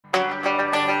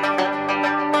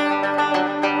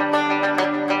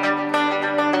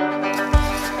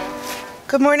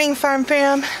Good morning, Farm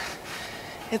Fam.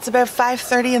 It's about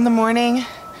 5:30 in the morning.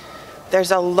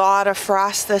 There's a lot of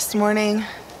frost this morning,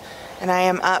 and I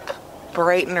am up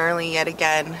bright and early yet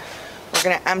again. We're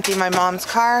gonna empty my mom's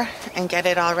car and get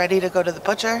it all ready to go to the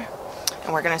butcher,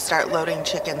 and we're gonna start loading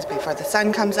chickens before the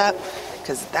sun comes up,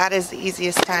 because that is the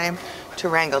easiest time to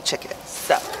wrangle chickens.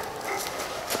 So,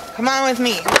 come on with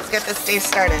me. Let's get this day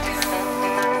started.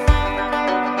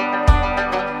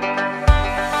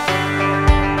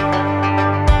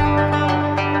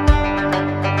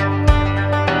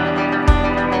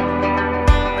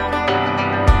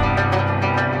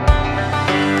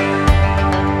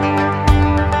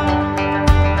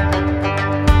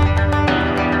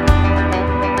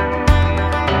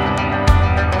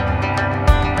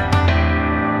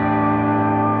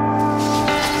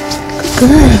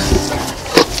 Good.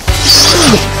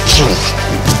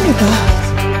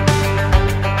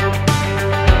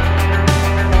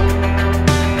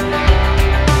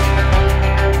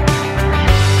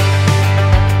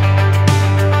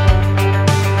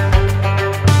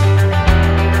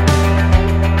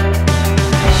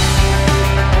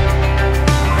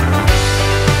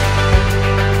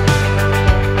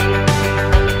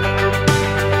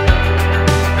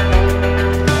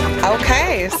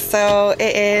 Okay, so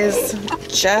it is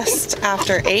just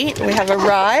after 8. We have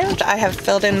arrived. I have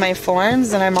filled in my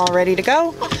forms and I'm all ready to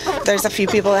go. There's a few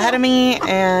people ahead of me,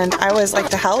 and I always like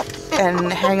to help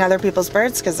and hang other people's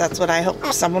birds because that's what I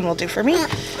hope someone will do for me.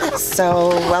 So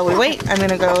while we wait, I'm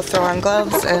gonna go throw on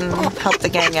gloves and help the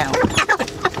gang out.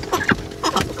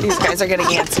 These guys are getting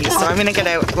antsy, so I'm gonna get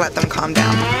out and let them calm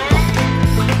down.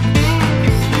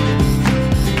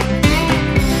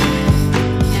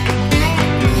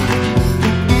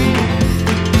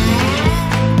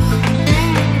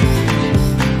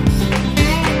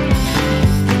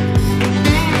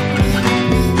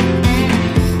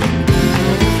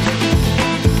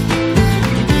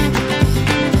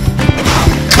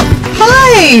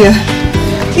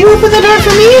 Can you open the door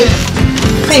for me?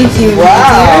 Thank you.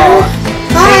 Wow.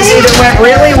 Hi. Things either went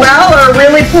really well or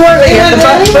really poorly at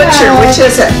the butcher. Which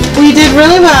is it? We did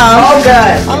really well. All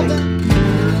good.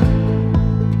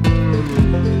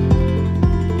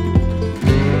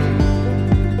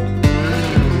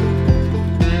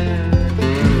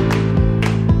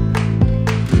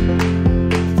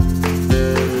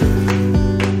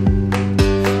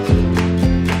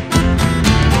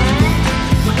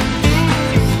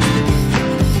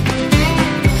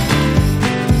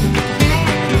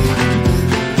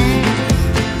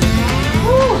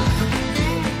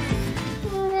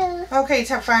 Okay,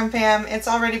 Farm Fam, it's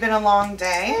already been a long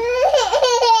day,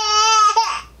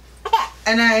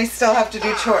 and I still have to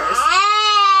do chores.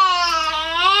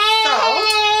 So,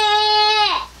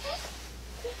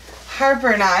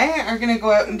 Harper and I are going to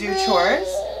go out and do chores.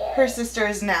 Her sister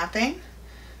is napping.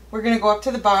 We're going to go up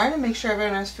to the barn and make sure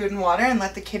everyone has food and water and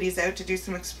let the kitties out to do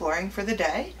some exploring for the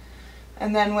day.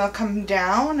 And then we'll come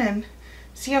down and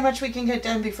see how much we can get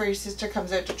done before your sister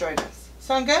comes out to join us.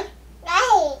 Sound good?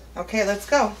 Right. Okay, let's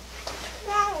go.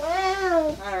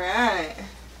 All right.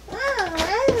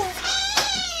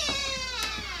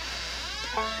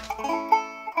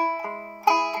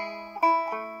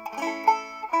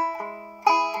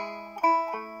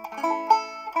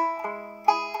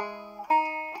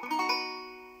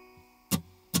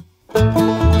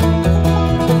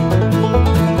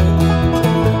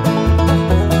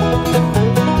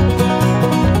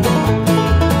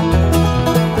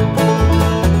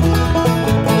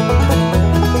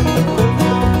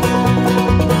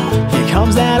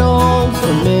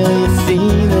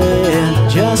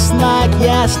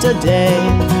 Yesterday,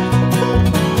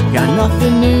 got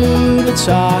nothing new to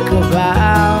talk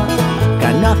about,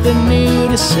 got nothing new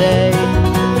to say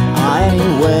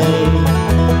anyway.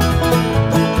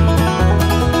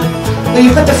 Will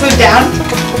you put the food down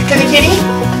for the kitty?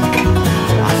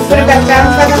 Put it back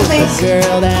down for them, please.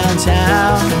 Girl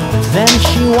downtown, then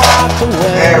she walked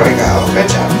away. There we go. Good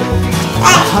job.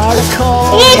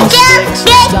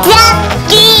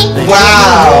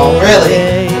 Wow,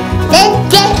 really?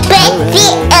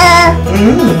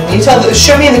 You tell the,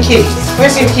 show me the kitty.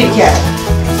 Where's your kitty cat?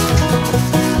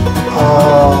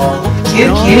 Oh,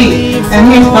 cute kitty.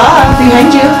 And here's Bob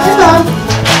behind you. Hi, Bob.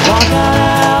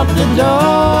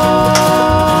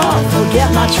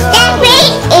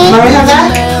 Mommy, have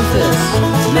that?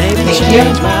 Thank you.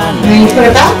 And then you put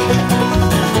it back.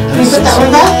 Can you put that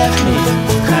one back?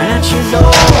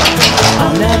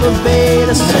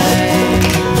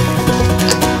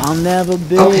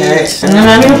 Okay, and then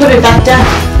I'm going to put it back down.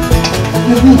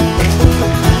 Here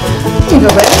you go,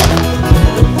 baby.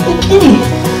 Good kitty.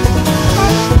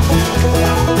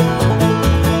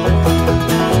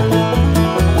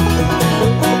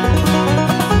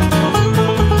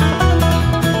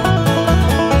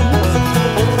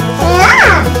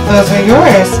 those are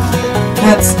yours.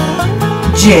 That's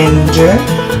Ginger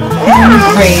and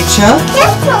Rachel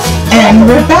and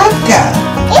Rebecca.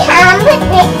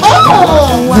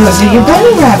 Those are your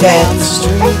bunny rabbits.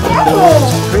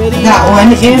 That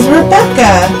one is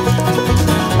Rebecca.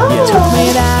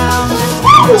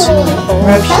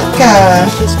 Rebecca.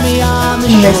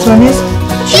 And this one is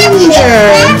Ginger.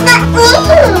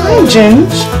 Hi,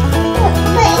 Ginger.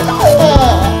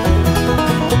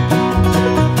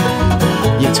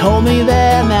 You told me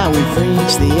that now we've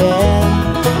reached the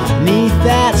end, neath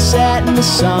that setting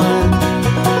sun.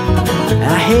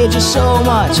 I hate you so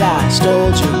much, I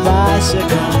stole your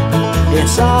bicycle.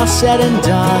 It's all said and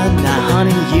done, now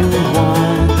honey, you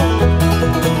won.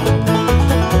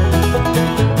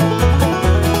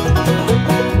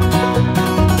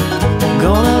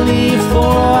 Gonna leave for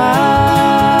a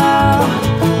while,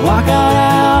 walk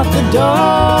out the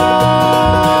door,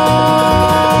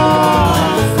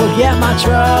 forget my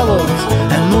troubles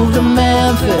and move to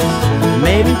Memphis,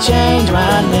 maybe change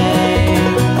my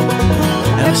name.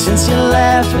 Ever since you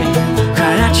left me,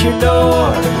 crying at your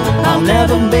door, I'll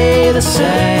never be the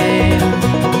same.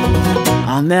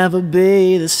 I'll never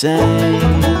be the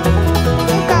same.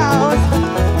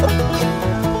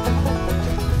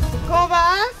 Go,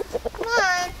 boss. Come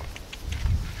on.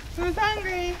 Who's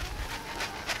hungry?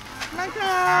 Let's go.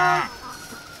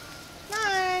 Come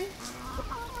on.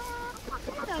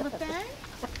 Elephant.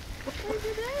 Where's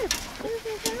your babe? Where's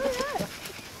your baby at?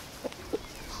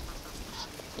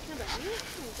 Here, buddy. Here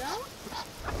you go.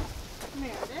 Come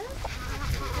here, it is.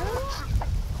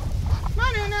 Come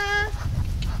on, Una.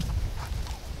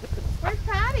 Where's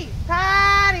Patty?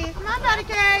 Patty. Come on, Patty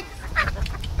Cakes.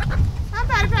 Come on,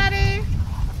 Patty Patty.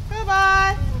 Good boy.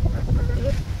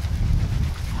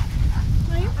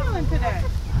 How are you feeling today?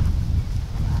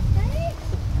 Hey?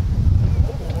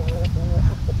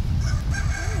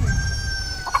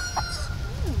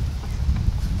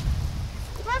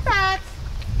 Come on, Pat.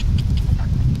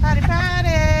 Patty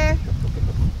Patty.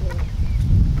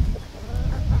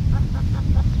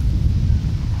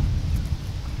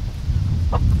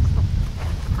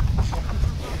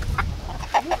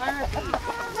 You are a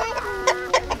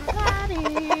Patty.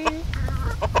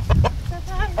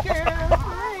 Hi, girl.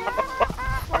 Hi.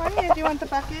 Do you want the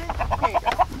bucket? Here you go.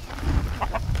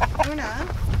 Una,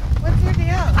 what's your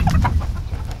deal?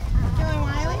 Feeling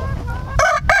wily?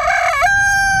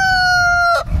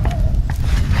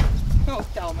 Oh,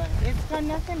 Thelma, it's got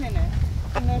nothing in it.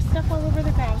 And there's stuff all over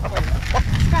the ground for you.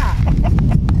 Stop.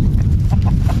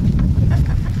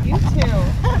 You two,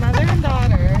 mother and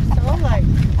daughter, are so alike.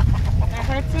 It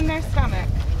hurts in their stomach.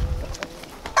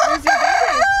 Where's your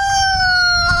baby?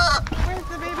 Where's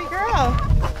the baby girl?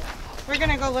 We're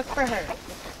gonna go look for her.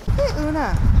 Look at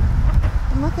Una.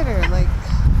 And look at her, like,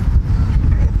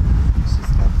 she's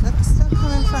got that stuff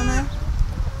coming from her.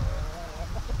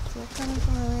 Stuff coming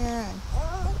from her rear end.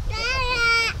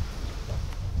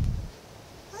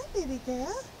 Hi, baby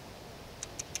girl.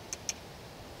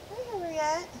 Hi,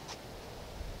 Harriet.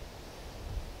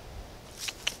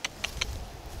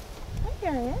 Hi,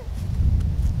 Harriet.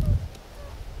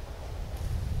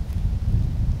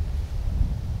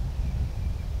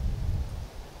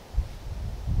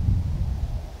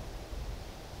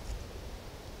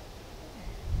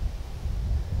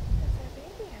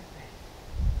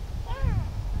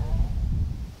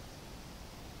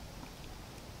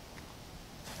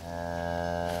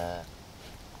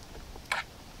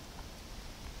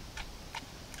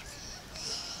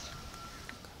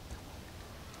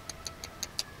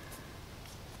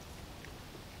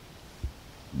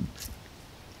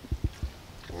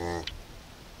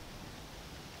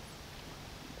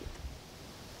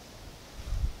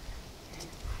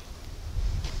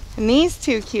 And these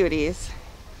two cuties,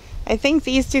 I think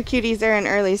these two cuties are in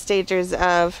early stages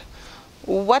of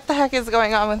what the heck is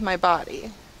going on with my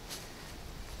body.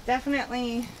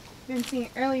 Definitely been seeing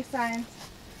early signs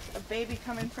of baby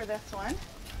coming for this one.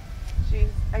 She's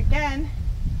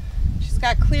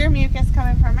got clear mucus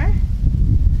coming from her.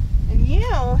 And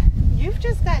you've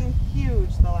just gotten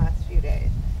huge the last few days.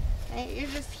 Right?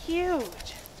 You're just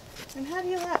huge. And how do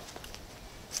you look?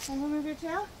 Can you move your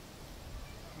tail?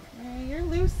 You're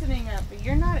loosening up, but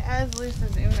you're not as loose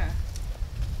as Una.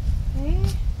 Hey?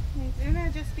 Is Una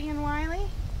just being wily?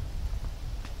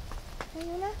 Hey,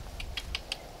 Una?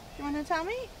 You want to tell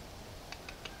me?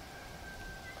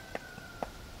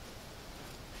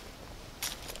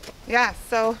 Yeah,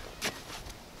 so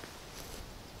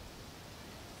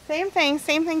same thing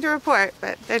to report,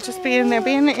 but they're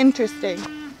being interesting.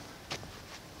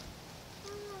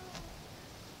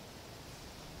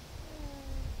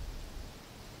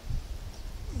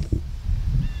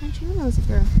 Aren't you a nosy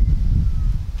girl?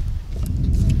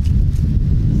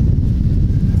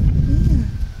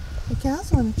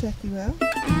 check you out.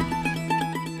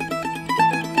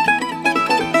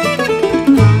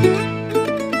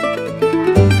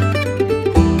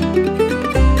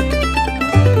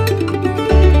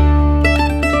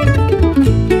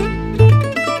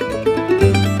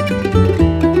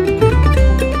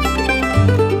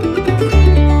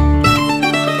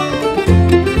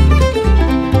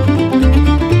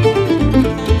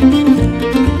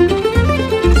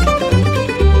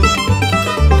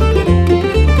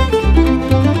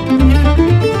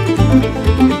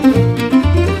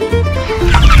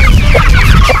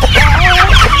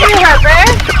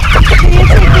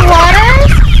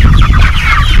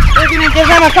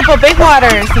 A couple big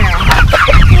waters now.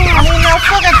 Yeah, I mean, they'll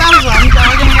still get those ones, but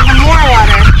we're going to give them more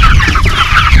water.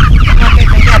 I don't think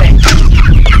they get it.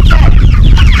 Okay.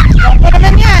 Don't put them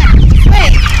in yet.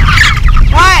 Wait.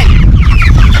 1,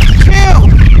 2,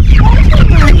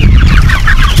 3.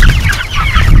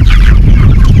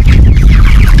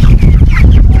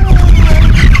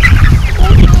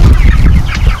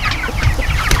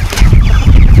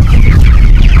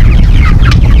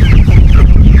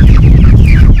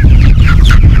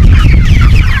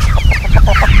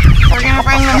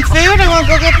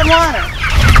 Go get the water.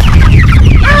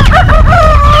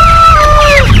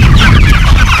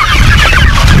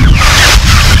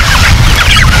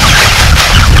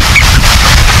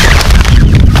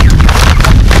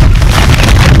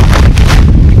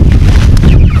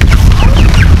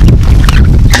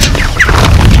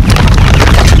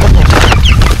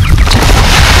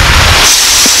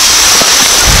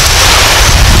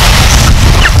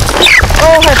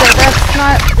 Oh, Heather, that's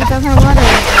not, it doesn't have water in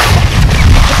it.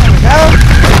 There we go.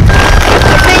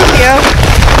 Thank you.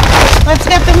 Let's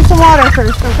get them some water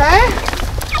first, okay?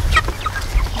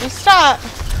 Just stop.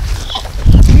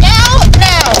 No!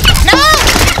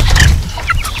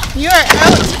 You are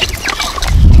out.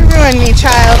 You ruined me,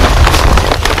 child.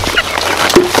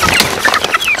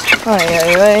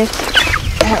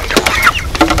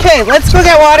 Okay, let's go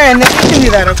get water and then you can do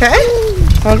that, okay?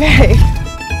 Okay.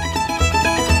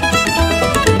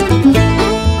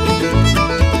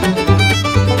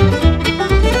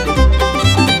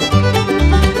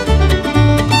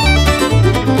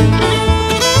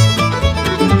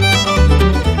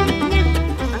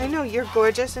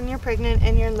 Gorgeous and you're pregnant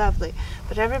and you're lovely,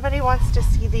 but everybody wants to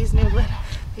see these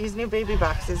new baby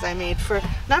boxes I made for,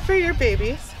 not for your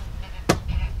babies.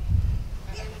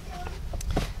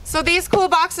 So these cool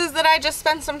boxes that I just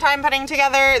spent some time putting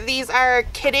together, these are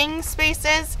kitting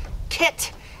spaces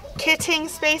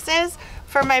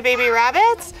for my baby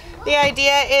rabbits. The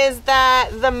idea is that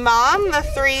the mom, the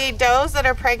 3 does that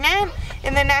are pregnant,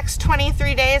 in the next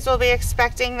 23 days we'll be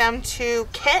expecting them to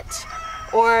kit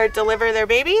or deliver their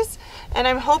babies. And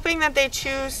I'm hoping that they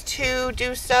choose to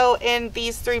do so in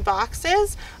these 3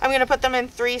 boxes. I'm going to put them in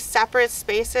 3 separate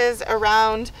spaces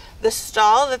around the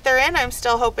stall that they're in. I'm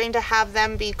still hoping to have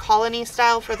them be colony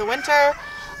style for the winter.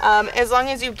 As long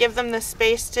as you give them the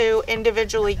space to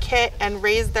individually kit and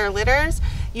raise their litters,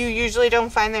 you usually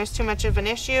don't find there's too much of an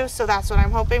issue, so that's what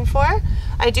I'm hoping for.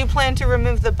 I do plan to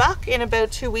remove the buck in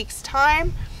about 2 weeks'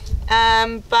 time,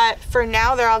 but for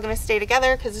now they're all going to stay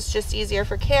together because it's just easier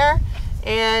for care.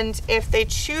 And if they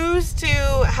choose to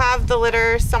have the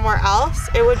litter somewhere else,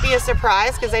 it would be a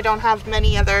surprise because I don't have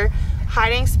many other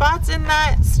hiding spots in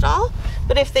that stall.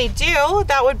 But if they do,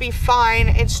 that would be fine.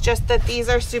 It's just that these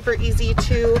are super easy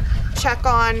to check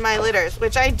on my litters,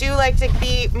 which I do like to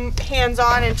be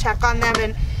hands-on and check on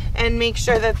them and make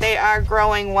sure that they are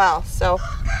growing well. So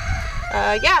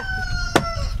yeah,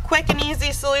 quick and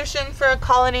easy solution for a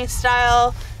colony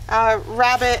style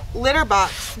rabbit litter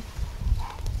box.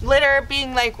 Litter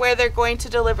being like where they're going to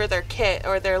deliver their kit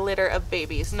or their litter of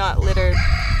babies, not litter.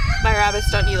 My rabbits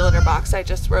don't need a litter box. I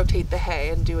just rotate the hay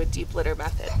and do a deep litter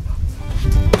method.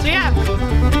 So yeah.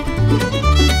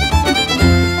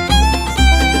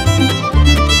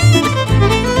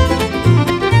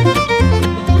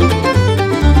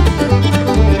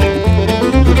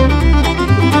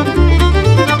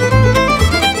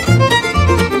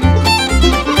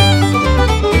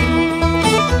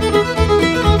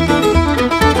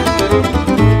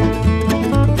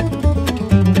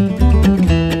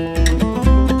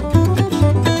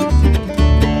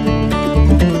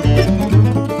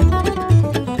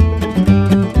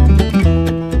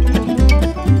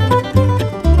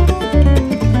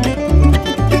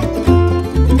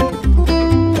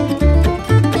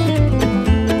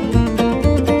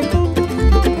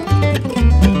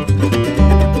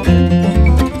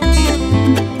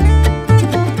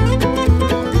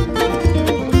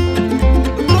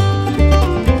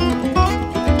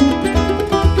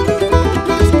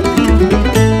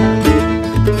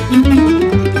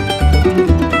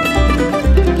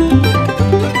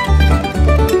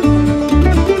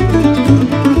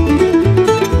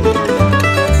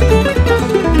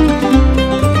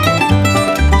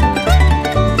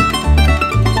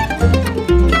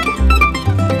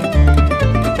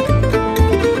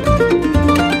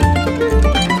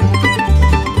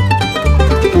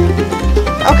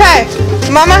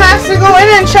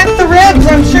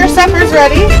 supper's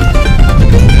ready.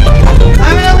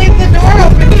 I'm gonna leave the door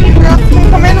open so you girls can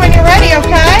come in when you're ready,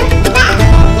 okay?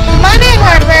 Come on in,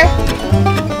 Harper.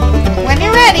 When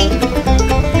you're ready.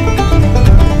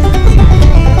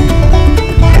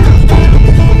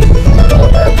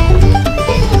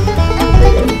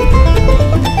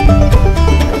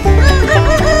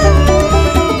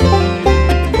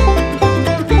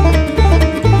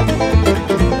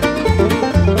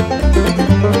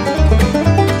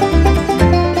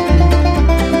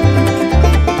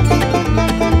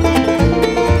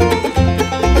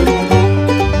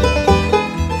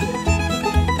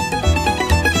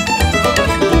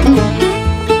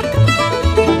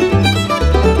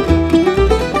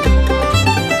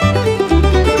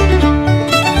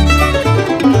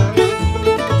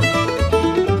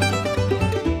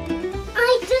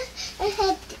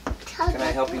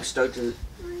 Start the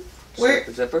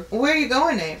zipper. Where are you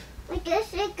going, Abe? We're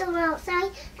just going to go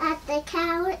outside at the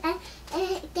cow and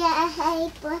get a hay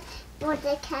for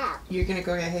the cow. You're gonna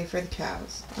go get hay for the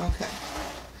cows. Okay.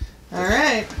 All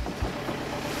right.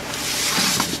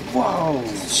 Whoa!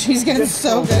 She's getting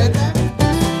so good at that.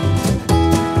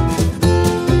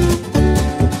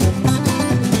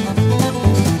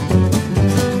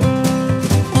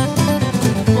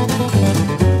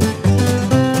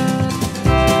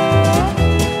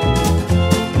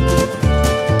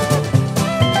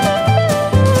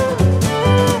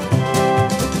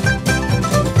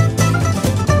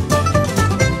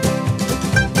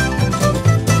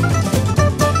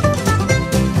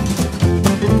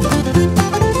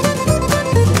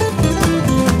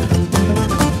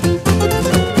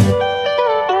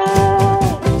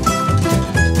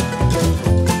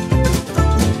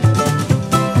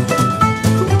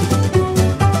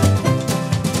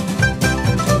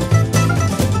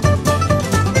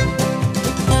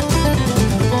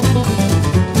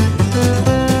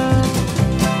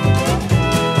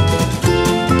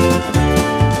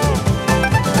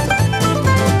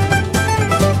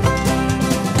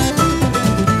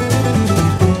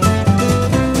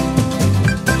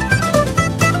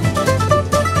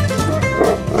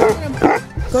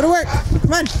 Go to work.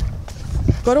 Come on.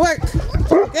 Go to work.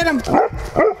 Get him.